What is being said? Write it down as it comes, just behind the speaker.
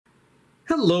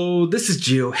Hello, this is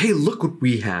Gio. Hey, look what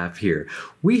we have here.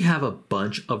 We have a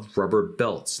bunch of rubber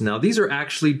belts. Now, these are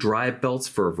actually dry belts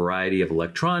for a variety of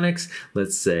electronics.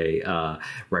 Let's say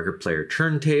record player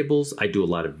turntables. I do a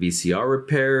lot of VCR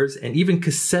repairs, and even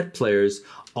cassette players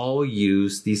all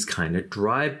use these kind of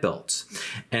dry belts.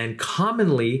 And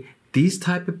commonly, these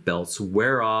type of belts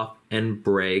wear off and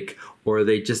break, or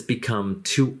they just become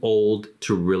too old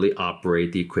to really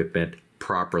operate the equipment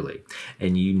properly,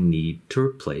 and you need to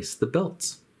replace the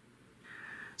belts.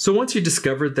 So once you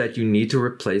discovered that you need to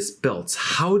replace belts,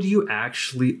 how do you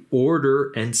actually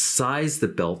order and size the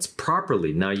belts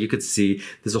properly? Now you could see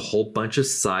there's a whole bunch of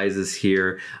sizes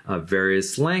here,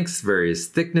 various lengths, various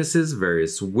thicknesses,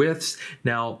 various widths.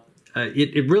 Now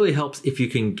it really helps if you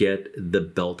can get the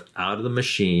belt out of the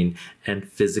machine and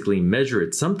physically measure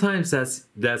it. Sometimes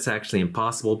that's actually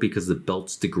impossible because the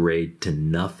belts degrade to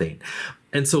nothing.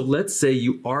 And so let's say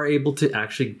you are able to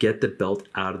actually get the belt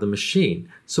out of the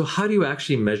machine. So how do you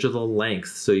actually measure the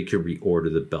length so you can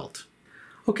reorder the belt?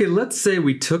 Okay, let's say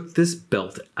we took this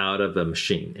belt out of the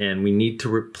machine and we need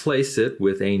to replace it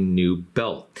with a new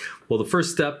belt. Well, the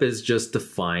first step is just to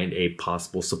find a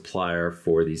possible supplier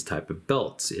for these type of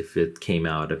belts. If it came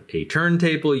out of a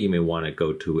turntable, you may want to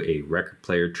go to a record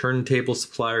player turntable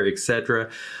supplier, etc.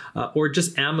 Or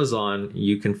just Amazon,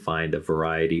 you can find a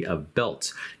variety of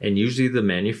belts. And usually the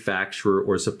manufacturer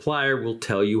or supplier will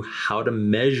tell you how to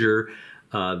measure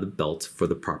the belt for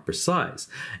the proper size.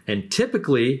 And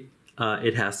typically,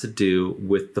 it has to do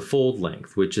with the fold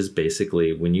length, which is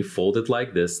basically when you fold it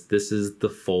like this is the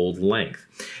fold length.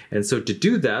 And so to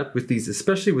do that with these,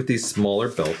 especially with these smaller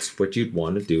belts, what you'd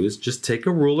want to do is just take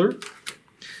a ruler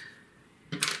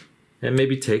and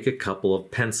maybe take a couple of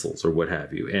pencils or what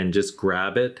have you, and just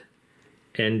grab it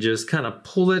and just kind of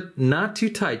pull it, not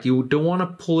too tight. You don't want to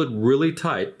pull it really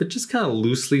tight, but just kind of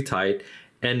loosely tight,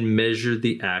 and measure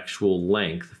the actual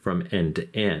length from end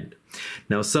to end.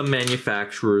 Now, some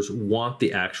manufacturers want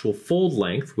the actual fold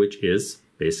length, which is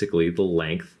basically the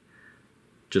length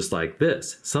just like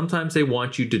this. Sometimes they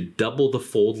want you to double the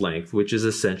fold length, which is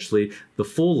essentially the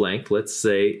full length. Let's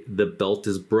say the belt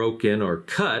is broken or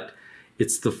cut,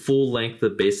 it's the full length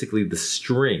of basically the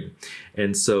string.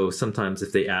 And so sometimes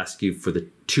if they ask you for the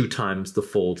 2 times the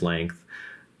fold length,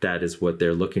 that is what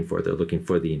they're looking for. They're looking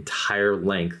for the entire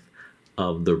length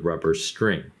of the rubber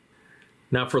string.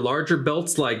 Now for larger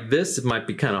belts like this, it might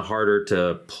be kind of harder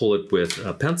to pull it with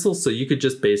a pencil, so you could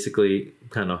just basically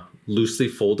kind of loosely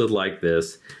fold it like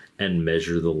this and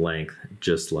measure the length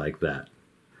just like that.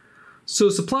 So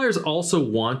suppliers also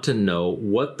want to know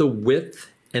what the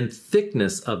width and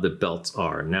thickness of the belts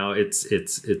are. Now it's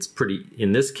pretty,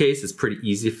 in this case, it's pretty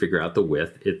easy to figure out the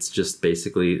width. It's just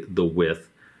basically the width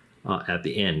at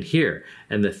the end here.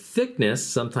 And the thickness,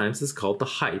 sometimes it's called the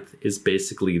height, is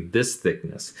basically this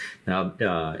thickness. Now,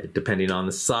 depending on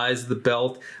the size of the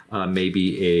belt,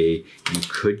 you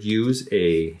could use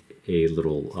a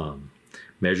little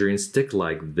measuring stick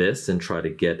like this and try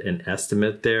to get an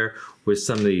estimate there. With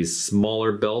some of these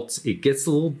smaller belts, it gets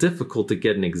a little difficult to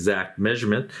get an exact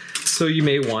measurement. So you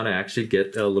may want to actually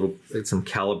get some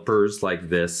calipers like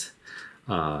this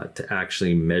to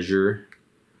actually measure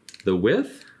the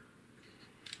width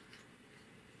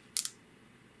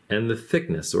and the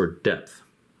thickness or depth.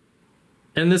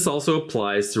 And this also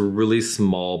applies to really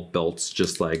small belts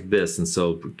just like this. And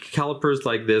so calipers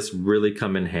like this really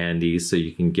come in handy so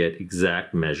you can get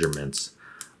exact measurements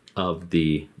of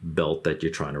the belt that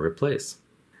you're trying to replace.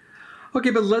 Okay,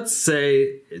 but let's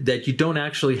say that you don't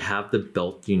actually have the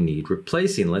belt you need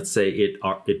replacing. Let's say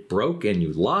it broke and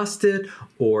you lost it,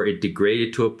 or it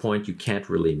degraded to a point you can't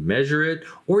really measure it,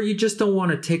 or you just don't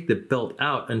want to take the belt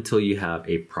out until you have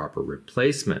a proper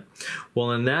replacement.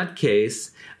 Well, in that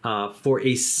case, for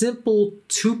a simple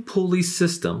 2-pulley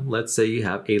system, let's say you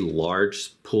have a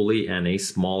large pulley and a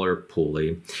smaller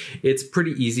pulley, it's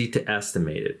pretty easy to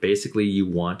estimate it. Basically, you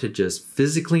want to just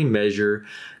physically measure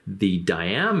the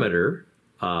diameter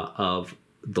of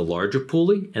the larger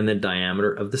pulley and the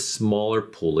diameter of the smaller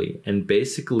pulley, and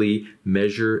basically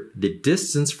measure the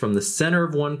distance from the center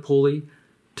of one pulley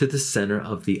to the center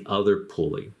of the other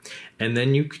pulley. And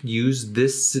then you can use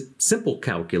this simple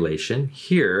calculation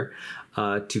here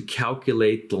to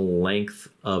calculate the length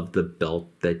of the belt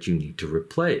that you need to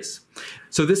replace.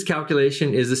 So this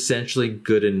calculation is essentially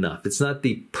good enough. It's not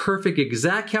the perfect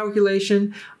exact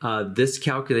calculation. This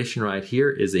calculation right here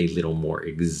is a little more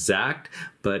exact,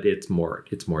 but it's more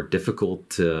difficult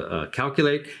to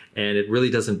calculate, and it really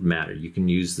doesn't matter. You can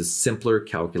use the simpler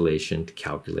calculation to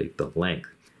calculate the length.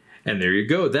 And there you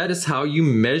go. That is how you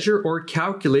measure or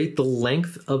calculate the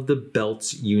length of the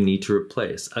belts you need to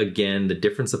replace. Again, the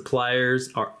different suppliers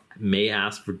may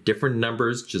ask for different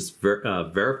numbers. Just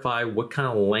verify what kind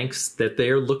of lengths that they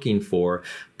are looking for.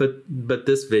 But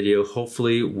this video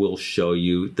hopefully will show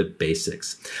you the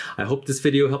basics. I hope this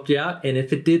video helped you out, and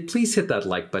if it did, please hit that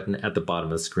like button at the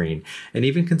bottom of the screen and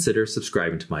even consider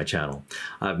subscribing to my channel.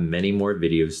 I have many more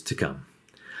videos to come.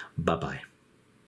 Bye-bye.